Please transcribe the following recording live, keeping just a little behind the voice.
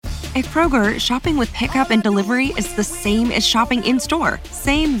At Kroger, shopping with pickup and delivery is the same as shopping in-store.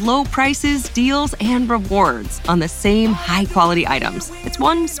 Same low prices, deals, and rewards on the same high-quality items. It's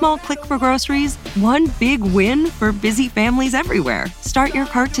one small click for groceries, one big win for busy families everywhere. Start your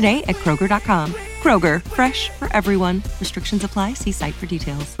cart today at Kroger.com. Kroger, fresh for everyone. Restrictions apply. See site for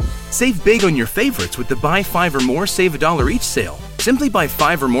details. Save big on your favorites with the Buy 5 or More Save $1 each sale. Simply buy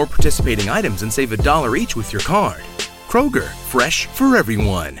 5 or more participating items and save $1 each with your card. Kroger, fresh for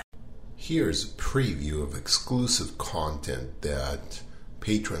everyone. Here's a preview of exclusive content that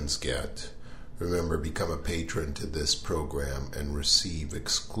patrons get. Remember, become a patron to this program and receive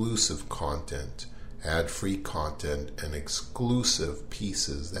exclusive content, ad-free content, and exclusive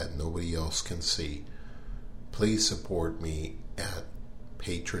pieces that nobody else can see. Please support me at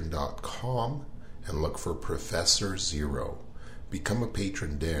patreon.com and look for Professor Zero. Become a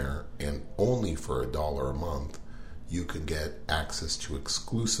patron there, and only for $1 a month you can get access to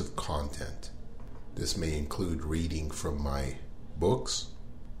exclusive content. This may include reading from my books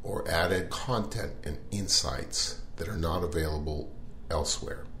or added content and insights that are not available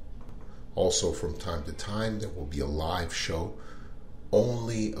elsewhere. Also, from time to time, there will be a live show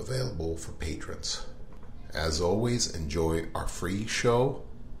only available for patrons. As always, enjoy our free show.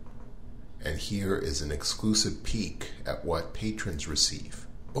 And here is an exclusive peek at what patrons receive.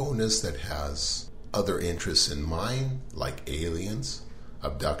 Bonus that has other interests in mind, like aliens,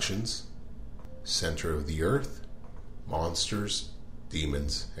 abductions, center of the earth, monsters,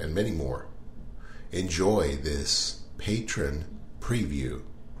 demons, and many more. Enjoy this patron preview.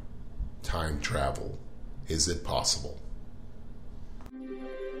 Time travel. Is it possible?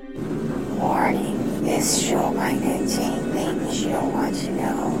 Warning, this show might contain things you don't want to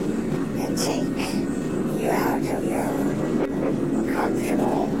know and take you out of your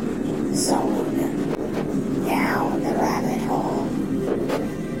comfortable zone, down the rabbit hole,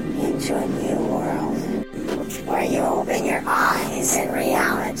 into a new world where you open your eyes and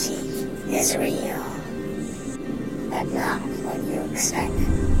reality is real, but not what you expect.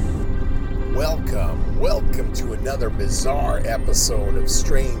 Welcome to another bizarre episode of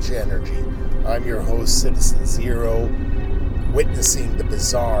Strange Energy. I'm your host, Citizen Zero, witnessing the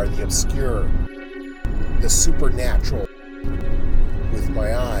bizarre, the obscure, the supernatural with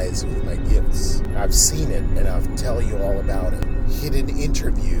my eyes, with my gifts. I've seen it and I'll tell you all about it. Hidden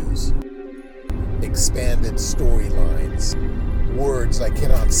interviews, expanded storylines, words I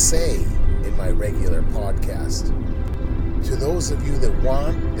cannot say in my regular podcast. To those of you that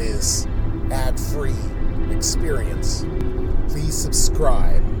want this ad-free experience, please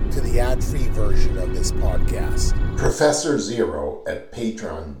subscribe to the ad-free version of this podcast. Professor Zero at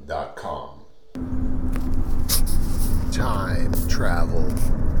patreon.com. Time travel.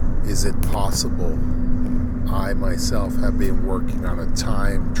 Is it possible? I myself have been working on a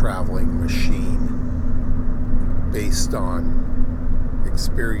time traveling machine based on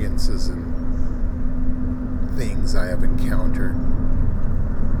experiences and things I have encountered.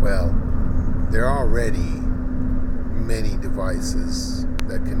 Well, there are already many devices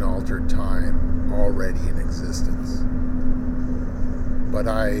that can alter time already in existence. But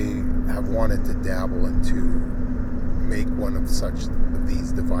I have wanted to dabble into make one of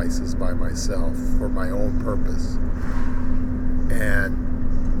these devices by myself for my own purpose. And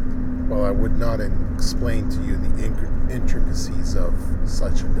while I would not explain to you the intricacies of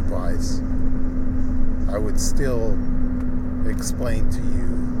such a device, I would still explain to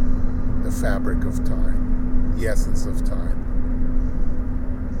you the fabric of time, the essence of time,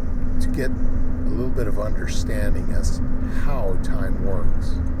 to get a little bit of understanding as to how time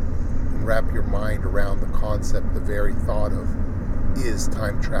works, and wrap your mind around the concept, the very thought of, is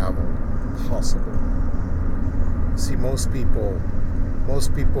time travel possible? See, most people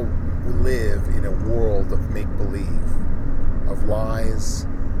live in a world of make-believe, of lies,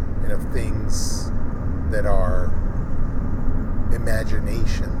 and of things that are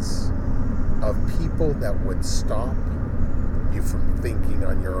imaginations of people that would stop you from thinking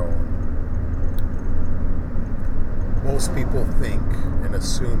on your own. Most people think and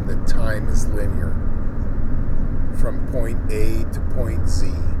assume that time is linear, from point A to point Z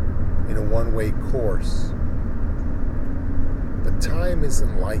in a one-way course. But time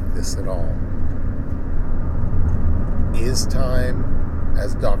isn't like this at all. Is time,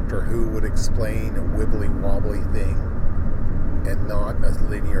 as Doctor Who would explain, a wibbly-wobbly thing and not a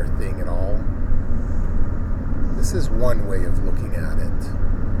linear thing at all? This is one way of looking at it.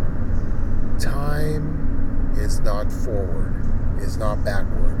 Time is not forward, is not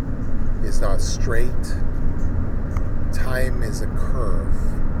backward, is not straight. Time is a curve,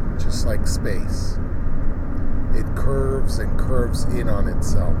 just like space. it curves and curves in on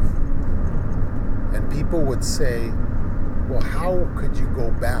itself. And people would say, well, how could you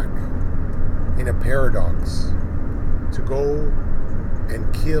go back in a paradox to go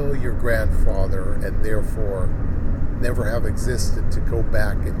and kill your grandfather and therefore never have existed to go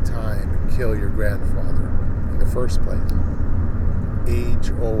back in time and kill your grandfather in the first place?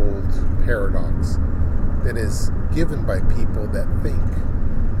 Age-old paradox that is given by people that think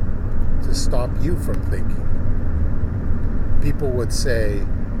to stop you from thinking. People would say,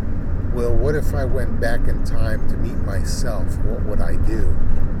 well, what if I went back in time to meet myself? What would I do?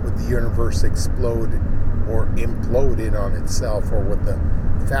 Would the universe explode or implode in on itself, or would the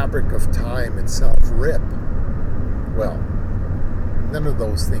fabric of time itself rip? Well, none of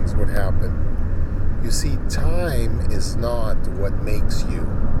those things would happen. You see, time is not what makes you.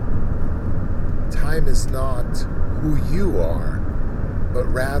 Time is not who you are, but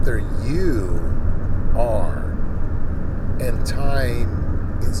rather you are. And time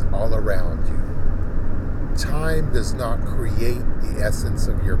is all around you. Time does not create the essence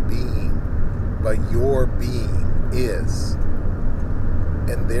of your being, but your being is.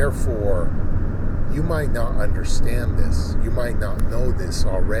 And therefore, you might not understand this. You might not know this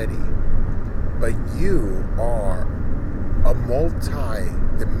already. But you are a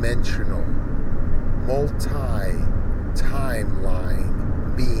multi-dimensional,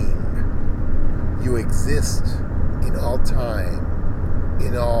 multi-timeline being. You exist in all time,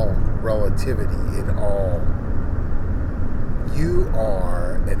 in all relativity, in all. You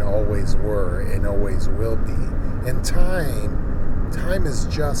are and always were and always will be. And time is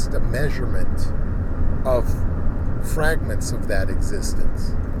just a measurement of fragments of that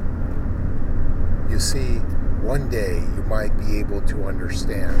existence. You see, one day you might be able to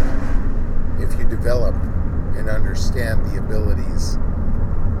understand, if you develop and understand the abilities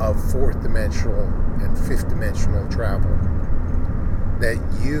of fourth dimensional and fifth dimensional travel, that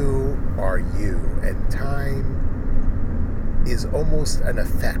you are you, and time is almost an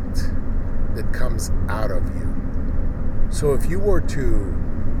effect that comes out of you. So if you were to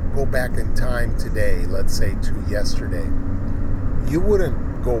go back in time today, let's say to yesterday, you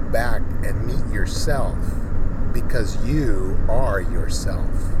wouldn't go back and meet yourself because you are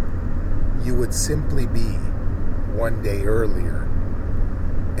yourself. You would simply be one day earlier.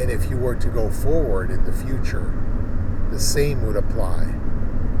 And if you were to go forward in the future, the same would apply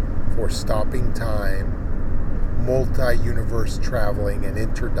for stopping time, multi-universe traveling, and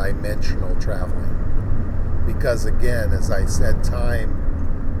interdimensional traveling. Because again, as I said, time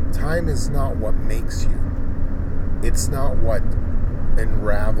is not what makes you. It's not what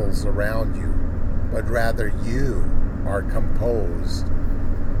unravels around you, but rather you are composed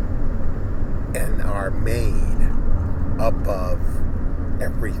and are made up of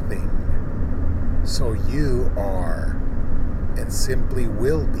everything. So you are and simply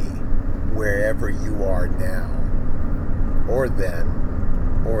will be wherever you are now, or then,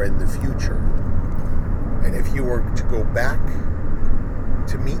 or in the future. And if you were to go back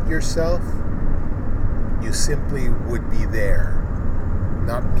to meet yourself, you simply would be there,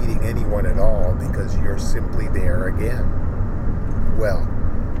 not meeting anyone at all because you're simply there again. Well,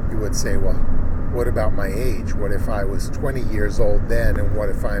 you would say, well, what about my age? What if I was 20 years old then, and what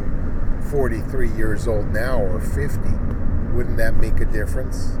if I'm 43 years old now, or 50? Wouldn't that make a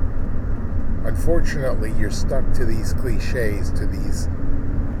difference? Unfortunately, you're stuck to these cliches, to these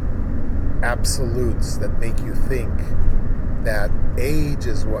absolutes that make you think that age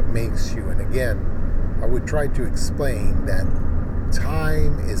is what makes you. And again, I would try to explain that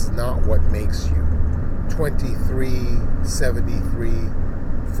time is not what makes you. 23, 73,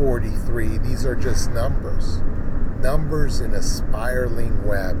 43, these are just numbers. Numbers in a spiraling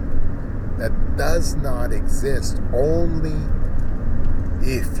web that does not exist only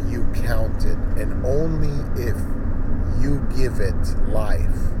if you count it, and only if you give it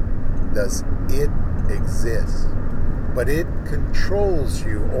life does it exist. But it controls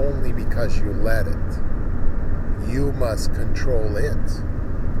you only because you let it. You must control it.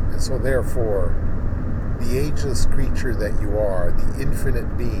 And so therefore, the ageless creature that you are, the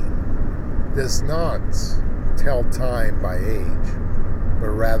infinite being, does not tell time by age, but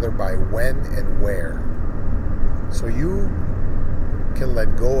rather by when and where. So you can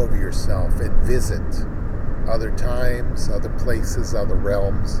let go of yourself and visit other times, other places, other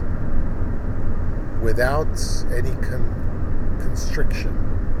realms, without any constriction.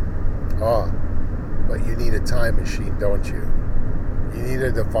 But you need a time machine, don't you? You need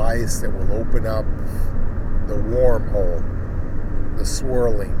a device that will open up the wormhole, the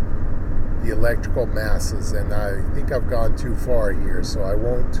swirling, the electrical masses, and I think I've gone too far here, so I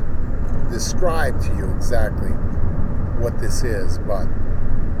won't describe to you exactly what this is, but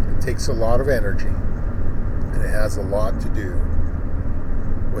it takes a lot of energy, and it has a lot to do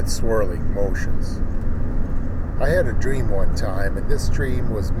with swirling motions. I had a dream one time, and this dream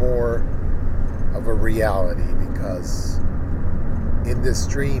was more of a reality, because in this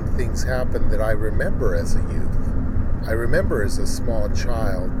dream things happened that I remember as a youth. I remember as a small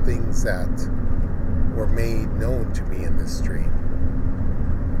child things that were made known to me in this dream.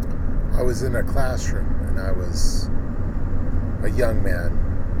 I was in a classroom, and I was a young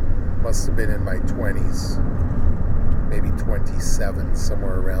man, must have been in my 20s, maybe 27,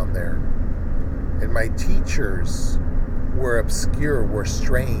 somewhere around there. And my teachers were obscure, were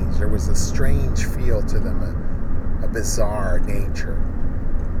strange. There was a strange feel to them, a bizarre nature.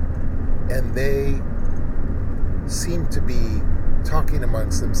 And they seemed to be talking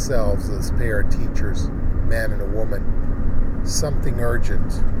amongst themselves, this pair of teachers, man and a woman, something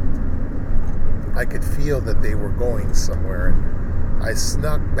urgent. I could feel that they were going somewhere, and I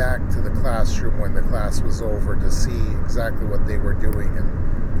snuck back to the classroom when the class was over to see exactly what they were doing. And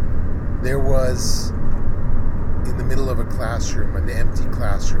there was, in the middle of a classroom, an empty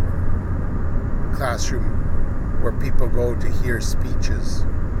classroom where people go to hear speeches,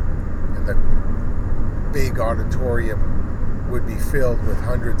 and the big auditorium would be filled with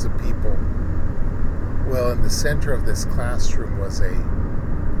hundreds of people. Well, in the center of this classroom was a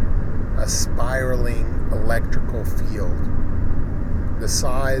spiraling electrical field. The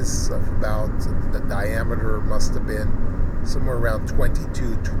size of about, the diameter must have been somewhere around 22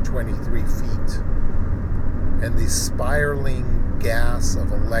 to 23 feet. And these spiraling gas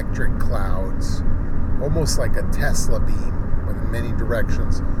of electric clouds, almost like a Tesla beam, but in many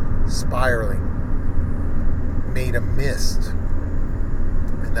directions, spiraling, made a mist.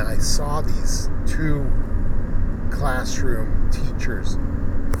 And I saw these two classroom teachers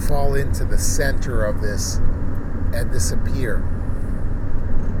fall into the center of this and disappear.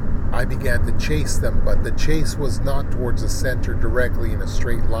 I began to chase them, but the chase was not towards the center directly in a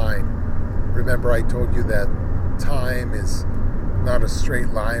straight line. Remember, I told you that time is not a straight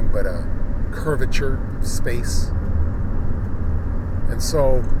line, but a curvature space. And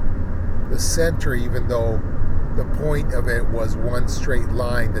so the center, even though the point of it was one straight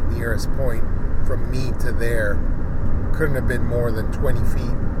line, the nearest point from me to there couldn't have been more than 20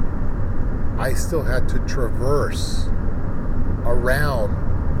 feet. I still had to traverse around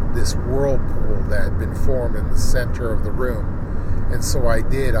this whirlpool that had been formed in the center of the room. And so I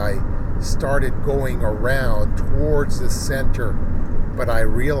did. I started going around towards the center, but I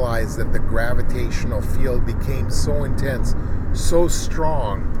realized that the gravitational field became so intense, so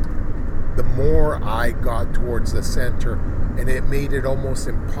strong, the more I got towards the center, and it made it almost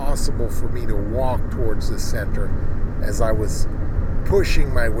impossible for me to walk towards the center as I was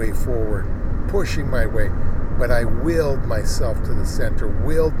pushing my way forward, pushing my way. But I willed myself to the center,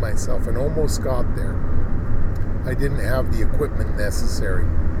 willed myself, and almost got there. I didn't have the equipment necessary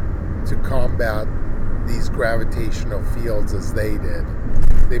to combat these gravitational fields as they did.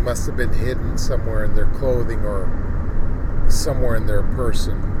 They must have been hidden somewhere in their clothing or somewhere in their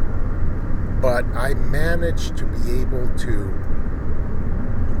person. But I managed to be able to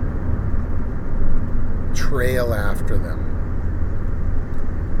trail after them.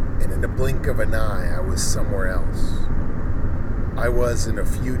 And in the blink of an eye, I was somewhere else. I was in a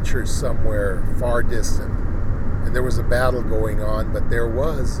future somewhere far distant. And there was a battle going on, but it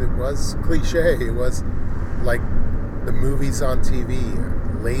was cliche. It was like the movies on TV,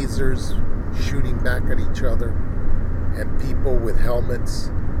 lasers shooting back at each other, and people with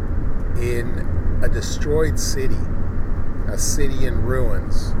helmets in a destroyed city, a city in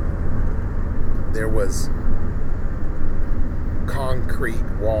ruins. There was concrete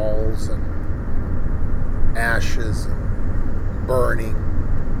walls and ashes and burning,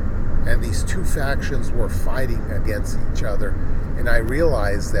 and these two factions were fighting against each other. And I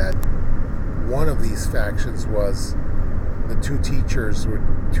realized that one of these factions was my two teachers were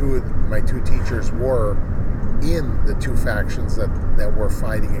in the two factions that were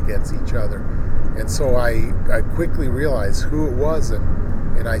fighting against each other. And so I quickly realized who it was,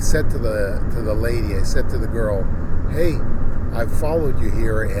 and I said to the lady, I said to the girl, "Hey, I've followed you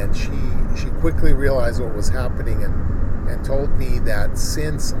here." And she quickly realized what was happening and told me that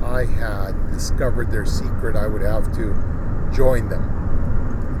since I had discovered their secret, I would have to join them,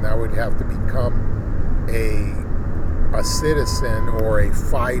 and I would have to become a citizen or a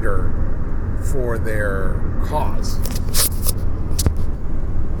fighter for their cause.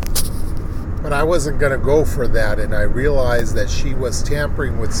 But I wasn't going to go for that, and I realized that she was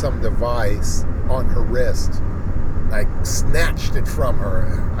tampering with some device on her wrist, I snatched it from her.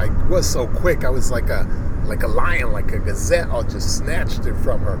 I was so quick. I was like a lion, like a gazelle. I just snatched it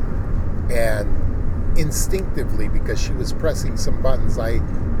from her. And instinctively, because she was pressing some buttons, I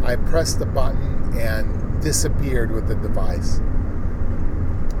pressed the button and disappeared with the device.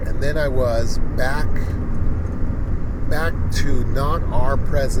 And then I was back to not our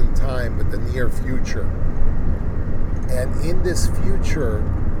present time, but the near future. And in this future,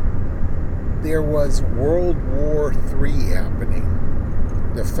 there was World War III happening.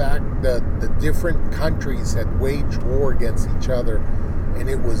 The fact that the different countries had waged war against each other, and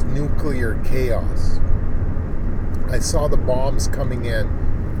it was nuclear chaos. I saw the bombs coming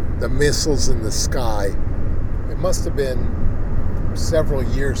in, the missiles in the sky. It must have been several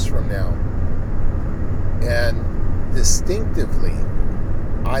years from now. And distinctively,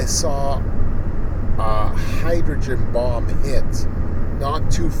 I saw a hydrogen bomb hit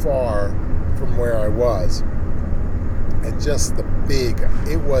not too far from where I was. And just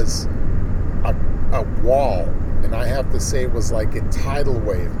it was a wall. And I have to say it was like a tidal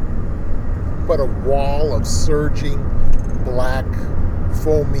wave. But a wall of surging, black,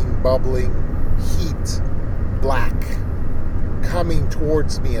 foaming, bubbling heat, black, coming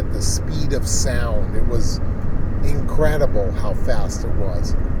towards me at the speed of sound. It was incredible how fast it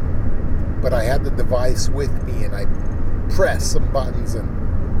was. But I had the device with me, and I pressed some buttons,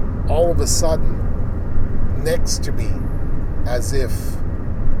 and all of a sudden, next to me, as if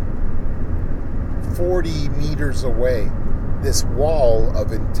 40 meters away, this wall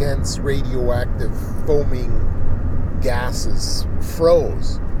of intense radioactive foaming gases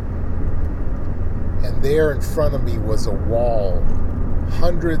froze. And there in front of me was a wall,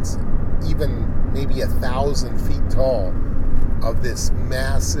 hundreds, even maybe 1,000 feet tall, of this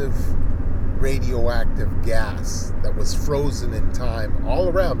massive radioactive gas that was frozen in time all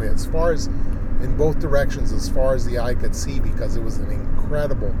around me, as far as in both directions, as far as the eye could see, because it was an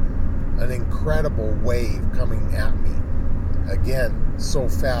incredible wave coming at me. Again, so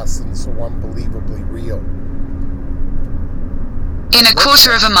fast and so unbelievably real. In a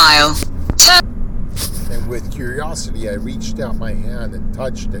quarter of a mile, turn. And with curiosity, I reached out my hand and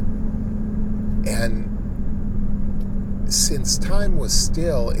touched it. And since time was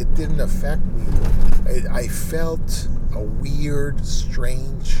still, it didn't affect me. I felt a weird,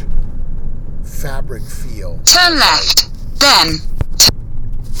 strange fabric feel. Turn left, then.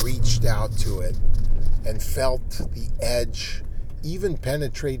 Reached out to it and felt the edge, even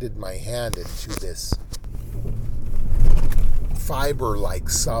penetrated my hand into this fiber-like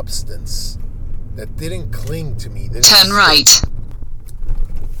substance that didn't cling to me. Turn right.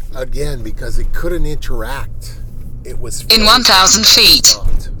 Again, because it couldn't interact. It was in 1,000 feet.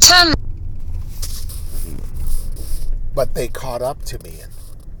 Turn. But they caught up to me, and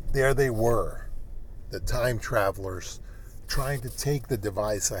there they were, the time travelers, trying to take the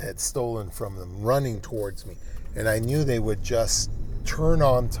device I had stolen from them, running towards me. And I knew they would just turn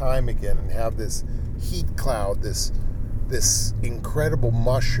on time again and have this heat cloud, this incredible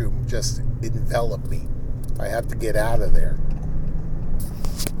mushroom just envelop me. I had to get out of there.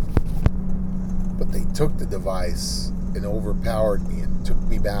 But they took the device and overpowered me and took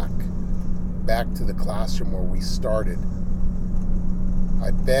me back to the classroom where we started.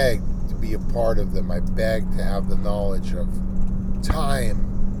 I begged to be a part of them. I begged to have the knowledge of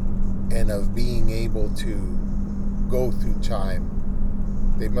time and of being able to go through time.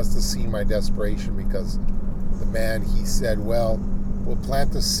 They must have seen my desperation, because the man, he said, well, we'll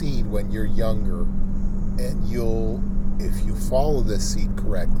plant a seed when you're younger, and if you follow this seed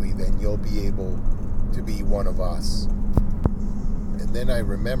correctly, then you'll be able to be one of us. And then I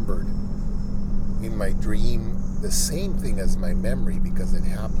remembered in my dream the same thing as my memory, because it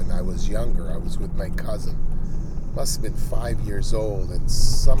happened. I was younger. I was with my cousin. Must have been 5 years old, and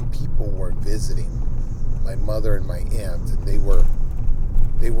some people were visiting, my mother and my aunt, and they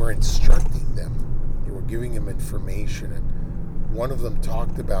were instructing them. They were giving them information, and one of them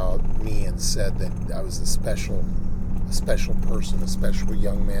talked about me and said that I was a special person, a special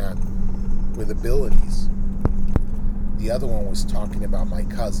young man with abilities. The other one was talking about my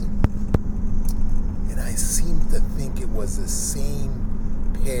cousin. And I seemed to think it was the same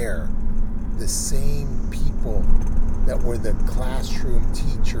pair, the same people that were the classroom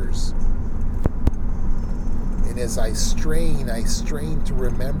teachers. And as I strained to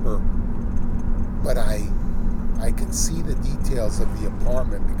remember, but I could see the details of the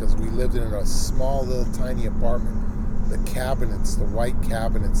apartment, because we lived in a small little tiny apartment. The cabinets, the white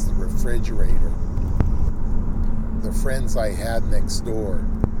cabinets, the refrigerator, the friends I had next door.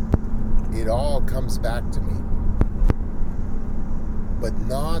 It all comes back to me. But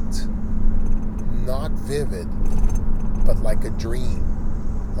not not vivid, but like a dream,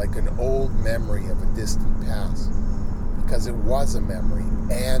 like an old memory of a distant past, because it was a memory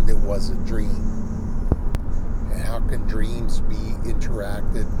and it was a dream. And how can dreams be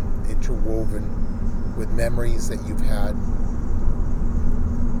interwoven with memories that you've had?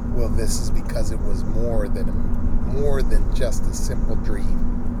 Well, this is because it was more than just a simple dream.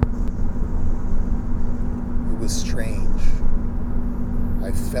 It was strange.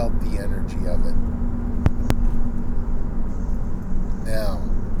 I felt the energy of it. Now,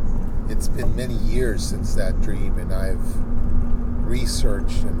 it's been many years since that dream, and I've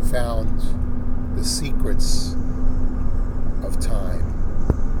researched and found the secrets of time,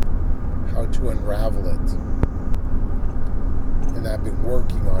 how to unravel it. And I've been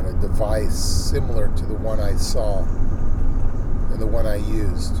working on a device similar to the one I saw and the one I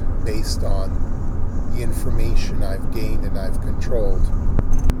used, based on the information I've gained and I've controlled.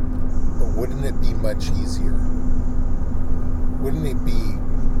 But wouldn't it be much easier? Wouldn't it be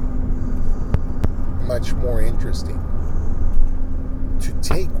much more interesting to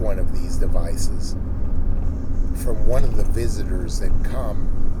take one of these devices from one of the visitors that come?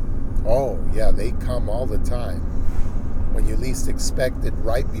 Oh yeah, they come all the time. When you least expect it,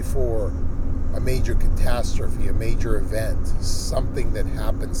 right before a major catastrophe, a major event, something that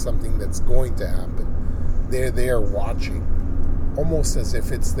happens, something that's going to happen. They're there watching, almost as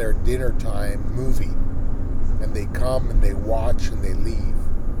if it's their dinner time movie. And they come and they watch and they leave.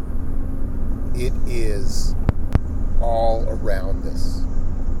 It is all around us.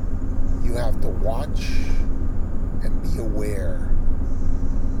 You have to watch and be aware.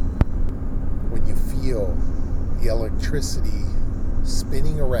 When you feel the electricity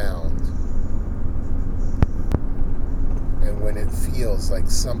spinning around, and when it feels like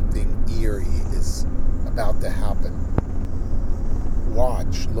something eerie is about to happen,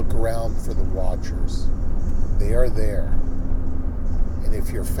 watch, look around for the watchers. They are there. And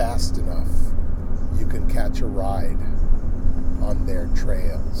if you're fast enough, you can catch a ride on their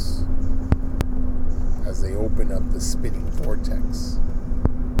trails as they open up the spinning vortex.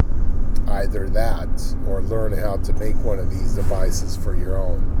 Either that, or learn how to make one of these devices for your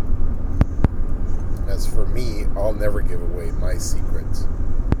own. As for me, I'll never give away my secret.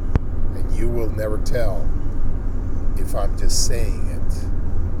 And you will never tell if I'm just saying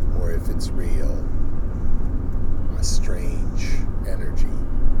it or if it's real. A strange energy.